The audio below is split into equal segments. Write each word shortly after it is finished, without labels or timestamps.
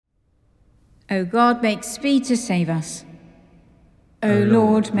O God, make speed to save us. O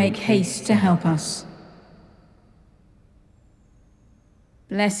Lord, make haste to help us.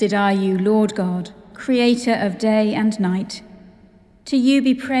 Blessed are you, Lord God, creator of day and night. To you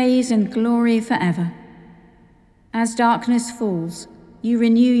be praise and glory forever. As darkness falls, you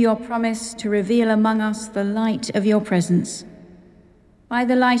renew your promise to reveal among us the light of your presence. By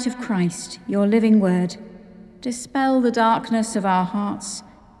the light of Christ, your living word, dispel the darkness of our hearts,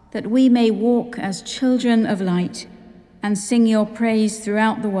 that we may walk as children of light and sing your praise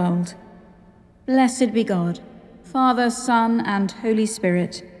throughout the world. Blessed be God, Father, Son, and Holy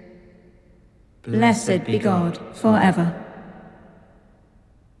Spirit. Blessed be God forever.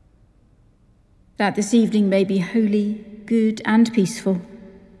 That this evening may be holy, good, and peaceful,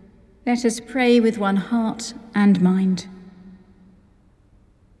 let us pray with one heart and mind.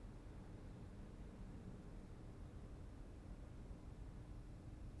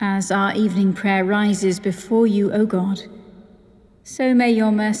 As our evening prayer rises before you, O God, so may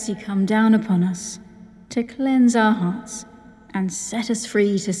your mercy come down upon us to cleanse our hearts and set us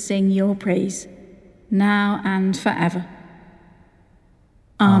free to sing your praise, now and forever.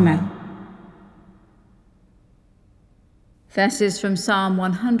 Amen. Verses from Psalm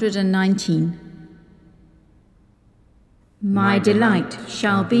 119. My delight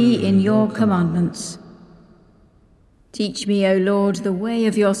shall be in your commandments. Teach me, O Lord, the way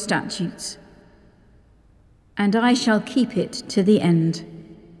of your statutes, and I shall keep it to the end.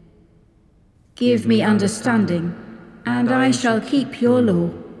 Give me understanding, and I shall keep your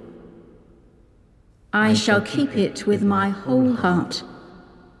law. I shall keep it with my whole heart.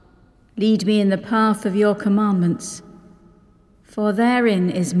 Lead me in the path of your commandments, for therein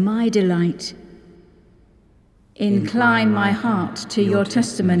is my delight. Incline my heart to your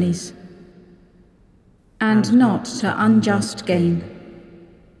testimonies, and not to unjust gain.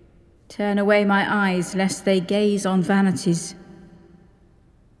 Turn away my eyes, lest they gaze on vanities.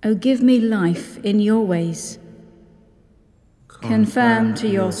 O give me life in your ways. Confirm to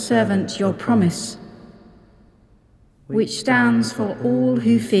your servant your promise, which stands for all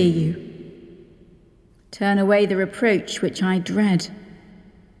who fear you. Turn away the reproach which I dread,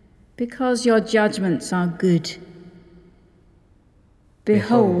 because your judgments are good.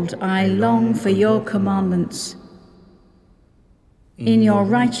 Behold, I long for your commandments. In your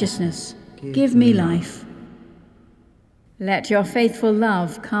righteousness, give me life. Let your faithful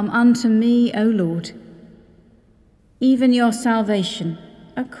love come unto me, O Lord, even your salvation,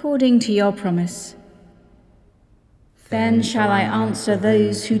 according to your promise. Then shall I answer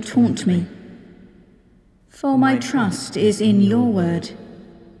those who taunt me, for my trust is in your word.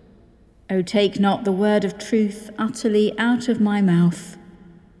 O take not the word of truth utterly out of my mouth,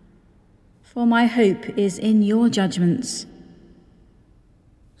 for my hope is in your judgments.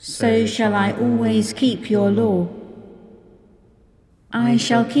 So shall I always keep your law. I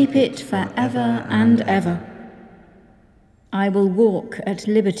shall keep it forever and ever. I will walk at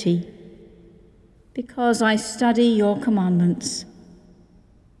liberty, because I study your commandments.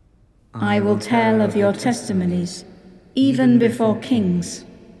 I will tell of your testimonies, even before kings,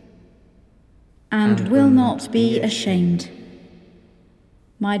 and will not be ashamed.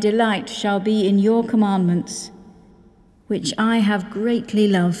 My delight shall be in your commandments, which I have greatly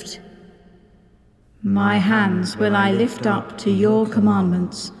loved. My hands will I lift up to your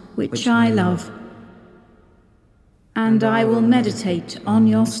commandments, which I love, and I will meditate on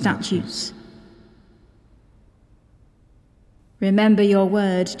your statutes. Remember your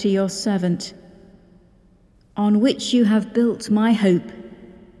word to your servant, on which you have built my hope.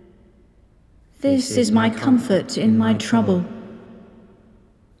 This is my comfort in my trouble,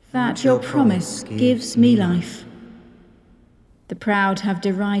 that your promise gives me life. The proud have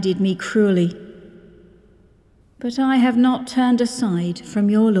derided me cruelly, but I have not turned aside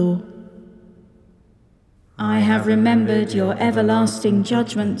from your law. I have remembered your everlasting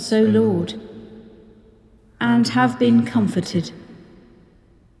judgments, O Lord, and have been comforted.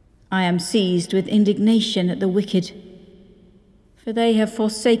 I am seized with indignation at the wicked, for they have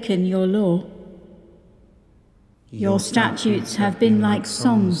forsaken your law. Your statutes have been like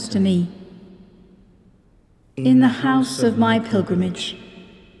songs to me in the house of my pilgrimage.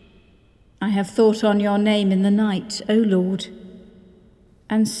 I have thought on your name in the night, O Lord,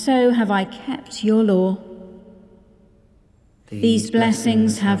 and so have I kept your law. These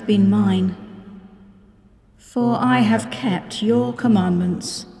blessings have been mine, for I have kept your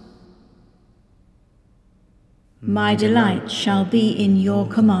commandments. My delight shall be in your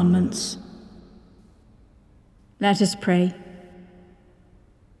commandments. Let us pray.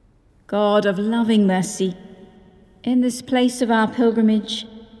 God of loving mercy, in this place of our pilgrimage,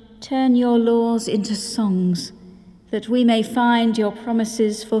 turn your laws into songs, that we may find your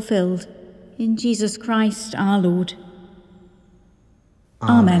promises fulfilled. In Jesus Christ our Lord.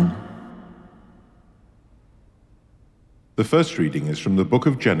 Amen. The first reading is from the book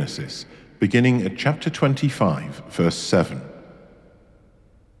of Genesis, beginning at chapter 25, verse 7.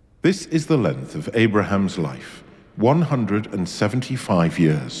 This is the length of Abraham's life, 175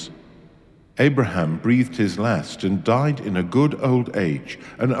 years. Abraham breathed his last and died in a good old age,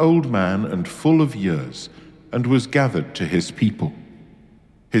 an old man and full of years, and was gathered to his people.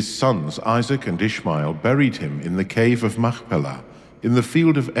 His sons Isaac and Ishmael buried him in the cave of Machpelah, in the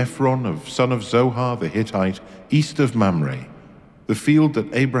field of Ephron, son of Zohar the Hittite, east of Mamre, the field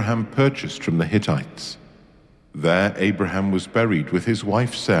that Abraham purchased from the Hittites. There Abraham was buried with his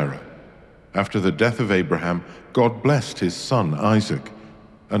wife Sarah. After the death of Abraham, God blessed his son Isaac,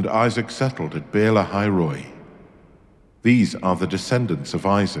 and Isaac settled at Beer-lahai-roi. These are the descendants of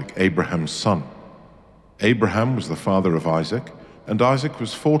Isaac, Abraham's son. Abraham was the father of Isaac, and Isaac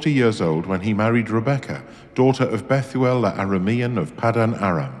was 40 years old when he married Rebekah, daughter of Bethuel the Aramean of Paddan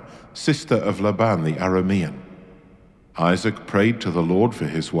Aram, sister of Laban the Aramean. Isaac prayed to the Lord for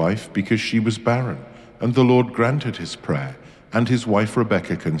his wife because she was barren, and the Lord granted his prayer, and his wife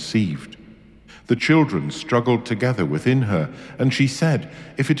Rebekah conceived. The children struggled together within her, and she said,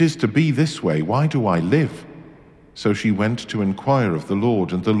 "If it is to be this way, why do I live?" So she went to inquire of the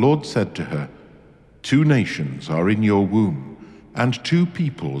Lord, and the Lord said to her, "2 nations are in your womb, and 2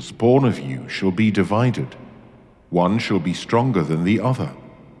 peoples born of you shall be divided. One shall be stronger than the other.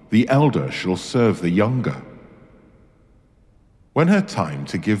 The elder shall serve the younger." When her time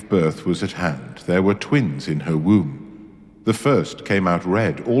to give birth was at hand, there were twins in her womb. The first came out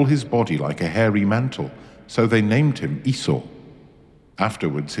red, all his body like a hairy mantle, so they named him Esau.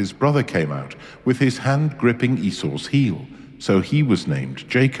 Afterwards his brother came out, with his hand gripping Esau's heel, so he was named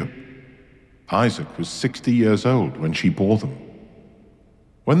Jacob. Isaac was 60 years old when she bore them.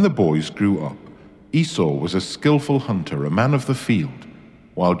 When the boys grew up, Esau was a skillful hunter, a man of the field,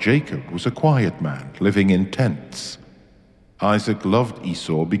 while Jacob was a quiet man, living in tents. Isaac loved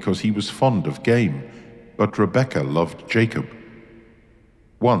Esau because he was fond of game, but Rebekah loved Jacob.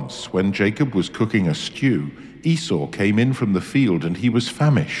 Once, when Jacob was cooking a stew, Esau came in from the field and he was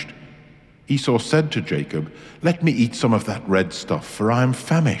famished. Esau said to Jacob, "Let me eat some of that red stuff, for I am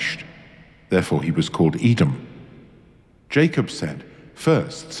famished." Therefore he was called Edom. Jacob said,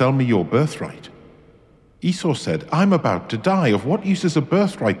 "First, sell me your birthright." Esau said, "I'm about to die. Of what use is a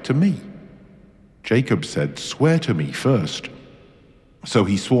birthright to me?" Jacob said, "Swear to me first." So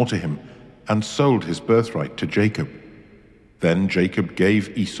he swore to him and sold his birthright to Jacob. Then Jacob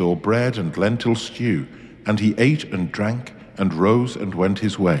gave Esau bread and lentil stew, and he ate and drank and rose and went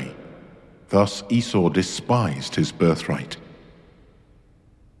his way. Thus Esau despised his birthright.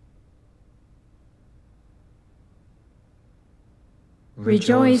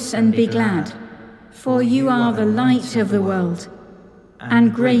 Rejoice and be glad, for you are the light of the world,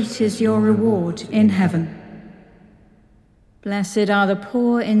 and great is your reward in heaven. Blessed are the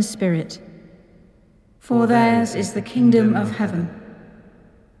poor in spirit, for theirs is the kingdom of heaven.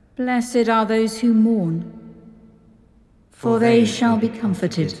 Blessed are those who mourn, for they shall be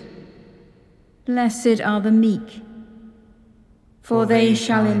comforted. Blessed are the meek, for they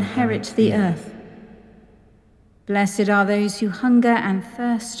shall inherit the earth. Blessed are those who hunger and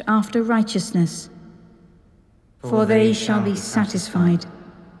thirst after righteousness, for they shall be satisfied.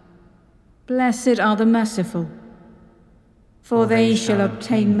 Blessed are the merciful, for they shall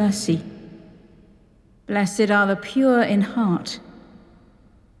obtain mercy. Blessed are the pure in heart,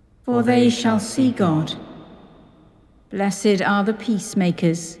 for they shall see God. Blessed are the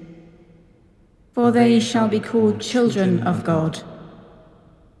peacemakers, for they shall be called children of God.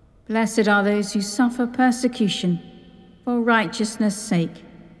 Blessed are those who suffer persecution for righteousness' sake,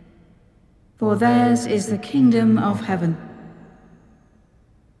 for theirs is the kingdom of heaven.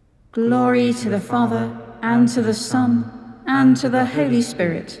 Glory to the Father, and to the Son, and to the Holy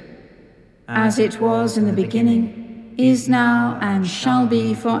Spirit, as it was in the beginning, is now, and shall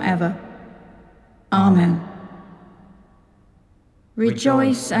be forever. Amen.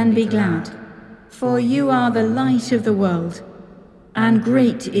 Rejoice and be glad, for you are the light of the world, and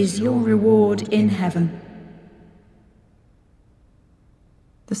great is your reward in heaven.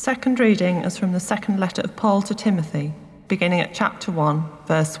 The second reading is from the second letter of Paul to Timothy, beginning at chapter 1,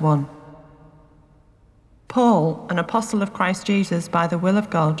 verse 1. Paul, an apostle of Christ Jesus by the will of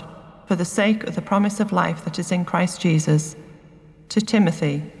God, for the sake of the promise of life that is in Christ Jesus, to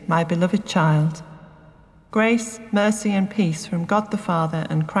Timothy, my beloved child, grace, mercy, and peace from God the Father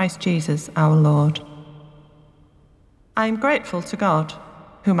and Christ Jesus our Lord. I am grateful to God,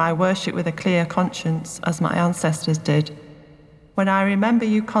 whom I worship with a clear conscience, as my ancestors did, when I remember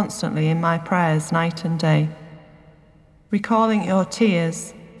you constantly in my prayers night and day. Recalling your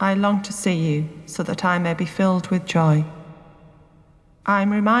tears, I long to see you, so that I may be filled with joy. I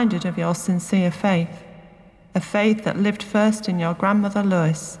am reminded of your sincere faith, a faith that lived first in your grandmother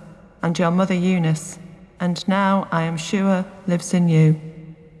Lois and your mother Eunice, and now, I am sure, lives in you.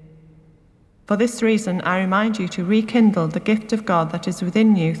 For this reason, I remind you to rekindle the gift of God that is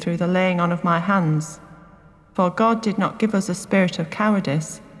within you through the laying on of my hands. For God did not give us a spirit of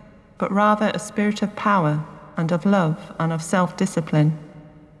cowardice, but rather a spirit of power and of love and of self-discipline.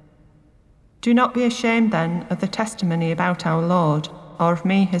 Do not be ashamed then of the testimony about our Lord, or of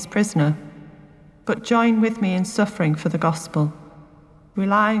me his prisoner, but join with me in suffering for the gospel,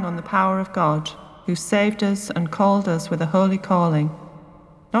 relying on the power of God, who saved us and called us with a holy calling,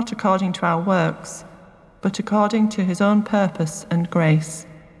 not according to our works, but according to his own purpose and grace.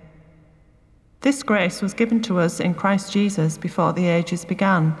 This grace was given to us in Christ Jesus before the ages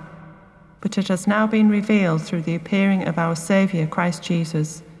began, but it has now been revealed through the appearing of our Saviour Christ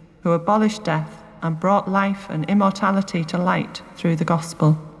Jesus, who abolished death and brought life and immortality to light through the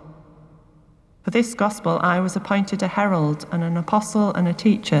gospel. For this gospel I was appointed a herald and an apostle and a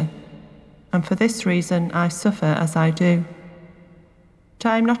teacher, and for this reason I suffer as I do. But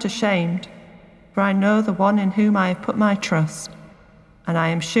I am not ashamed, for I know the one in whom I have put my trust, and I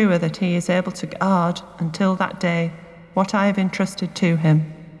am sure that he is able to guard until that day what I have entrusted to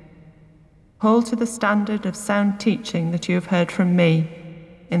him. Hold to the standard of sound teaching that you have heard from me,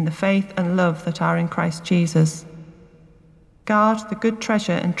 in the faith and love that are in Christ Jesus. Guard the good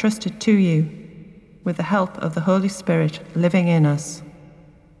treasure entrusted to you, with the help of the Holy Spirit living in us.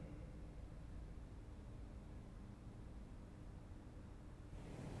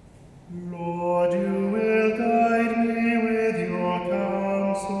 Lord, you will guide me with your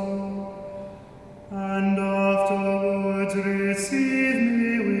counsel, and afterwards receive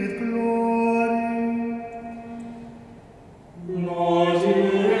me with glory. Lord, you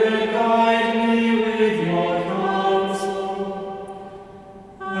will guide me with your counsel,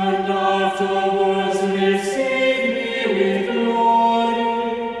 and afterwards receive me with glory.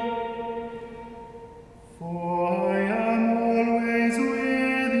 For I am always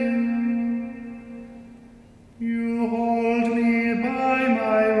with you. You hold me by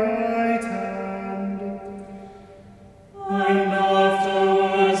my right hand, and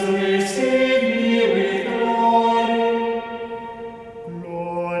afterwards receive me with glory.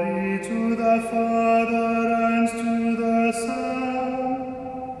 Glory to the Father and to the Son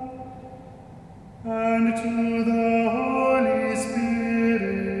and to the Holy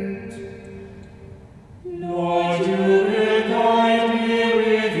Spirit. Lord, you will guide me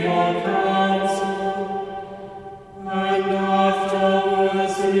with your counsel, and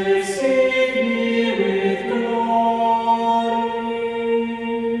afterwards receive me with glory.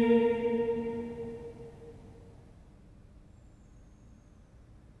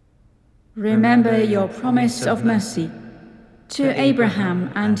 Remember your promise of mercy to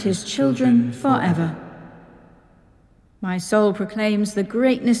Abraham and his children forever. My soul proclaims the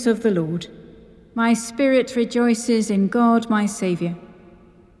greatness of the Lord. My spirit rejoices in God my Saviour.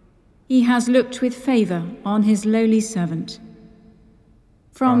 He has looked with favour on his lowly servant.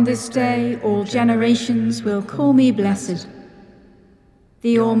 From this day all generations will call me blessed.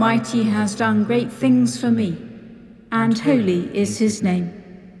 The Almighty has done great things for me, and holy is his name.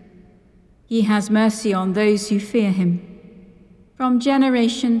 He has mercy on those who fear him, from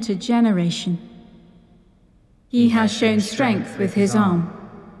generation to generation. He has shown strength with his arm,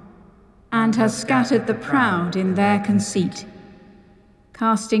 and has scattered the proud in their conceit,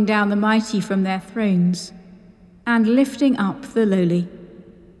 casting down the mighty from their thrones, and lifting up the lowly.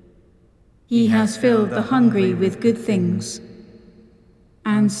 He has filled the hungry with good things,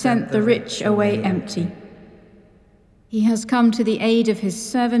 and sent the rich away empty. He has come to the aid of his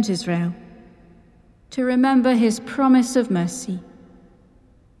servant Israel, to remember his promise of mercy,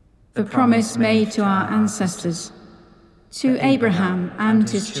 the promise made to our ancestors, to Abraham and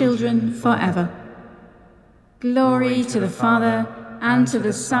his children forever. Glory to the Father, and to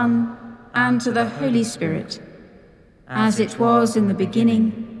the Son, and to the Holy Spirit, as it was in the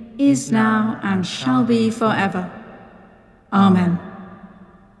beginning, is now, and shall be forever. Amen.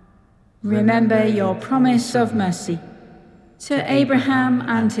 Remember your promise of mercy to Abraham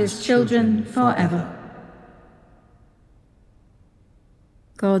and his children forever.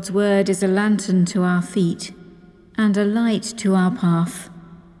 God's word is a lantern to our feet and a light to our path.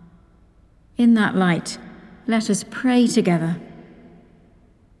 In that light, let us pray together.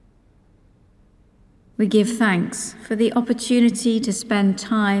 We give thanks for the opportunity to spend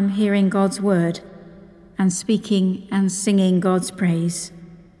time hearing God's word and speaking and singing God's praise.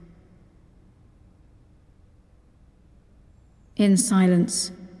 In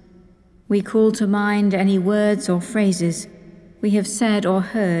silence, we call to mind any words or phrases we have said or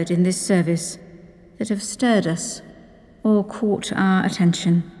heard in this service that have stirred us or caught our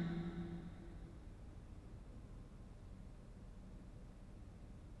attention.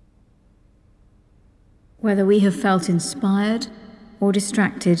 Whether we have felt inspired or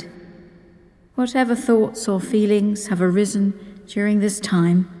distracted, whatever thoughts or feelings have arisen during this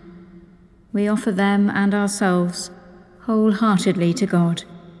time, we offer them and ourselves wholeheartedly to God,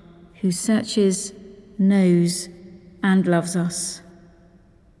 who searches, knows, and loves us.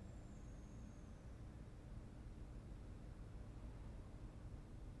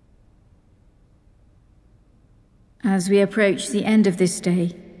 As we approach the end of this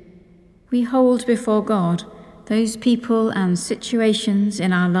day, we hold before God those people and situations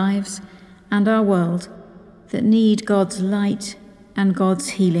in our lives and our world that need God's light and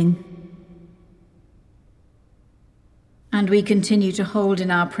God's healing. And we continue to hold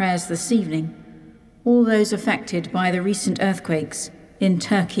in our prayers this evening all those affected by the recent earthquakes in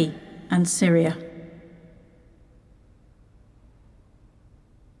Turkey and Syria.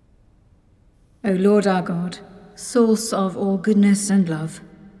 O Lord our God, source of all goodness and love,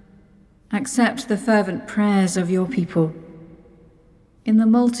 accept the fervent prayers of your people. In the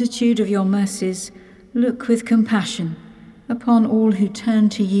multitude of your mercies, look with compassion upon all who turn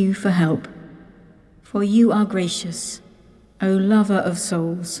to you for help. For you are gracious, O lover of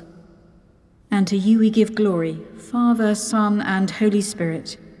souls. And to you we give glory, Father, Son, and Holy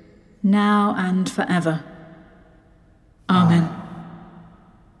Spirit, now and forever. Amen.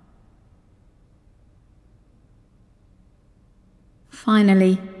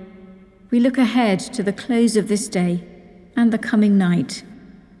 Finally, we look ahead to the close of this day and the coming night.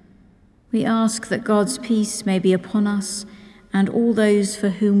 We ask that God's peace may be upon us and all those for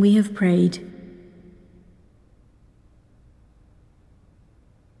whom we have prayed.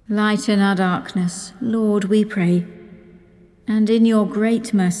 Lighten our darkness, Lord, we pray, and in your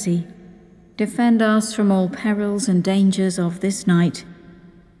great mercy, defend us from all perils and dangers of this night,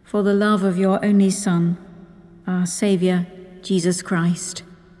 for the love of your only Son, our Saviour, Jesus Christ.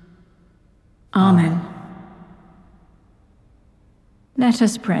 Amen. Let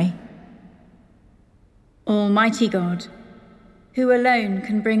us pray. Almighty God, who alone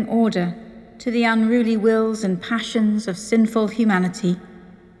can bring order to the unruly wills and passions of sinful humanity,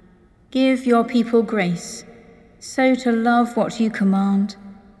 give your people grace, so to love what you command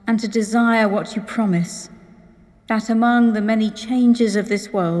and to desire what you promise, that among the many changes of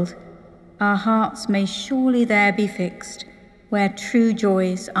this world, our hearts may surely there be fixed, where true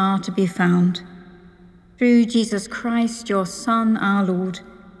joys are to be found. Through Jesus Christ, your Son, our Lord,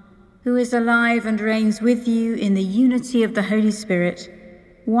 who is alive and reigns with you in the unity of the Holy Spirit,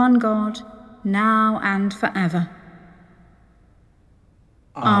 one God, now and forever.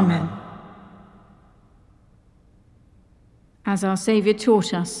 Amen. As our Saviour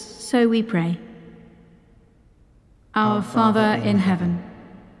taught us, so we pray. Our Father in heaven,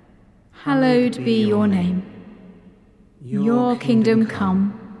 hallowed be your name. Your kingdom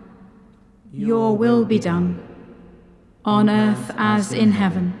come, your will be done, on earth as in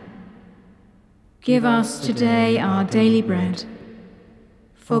heaven. Give us today our daily bread.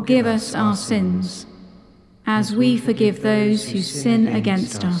 Forgive us our sins, as we forgive those who sin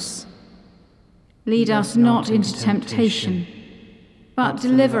against us. Lead us not into temptation, but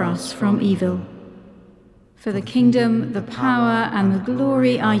deliver us from evil. For the kingdom, the power, and the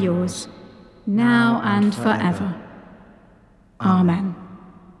glory are yours, now and forever. Amen.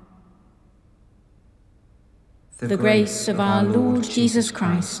 The grace of our Lord Jesus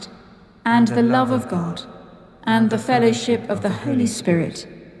Christ, and the love of God, and the fellowship of the Holy Spirit,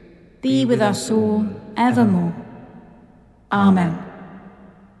 be with us all evermore. Amen.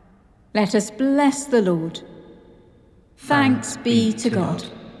 Let us bless the Lord. Thanks be to God.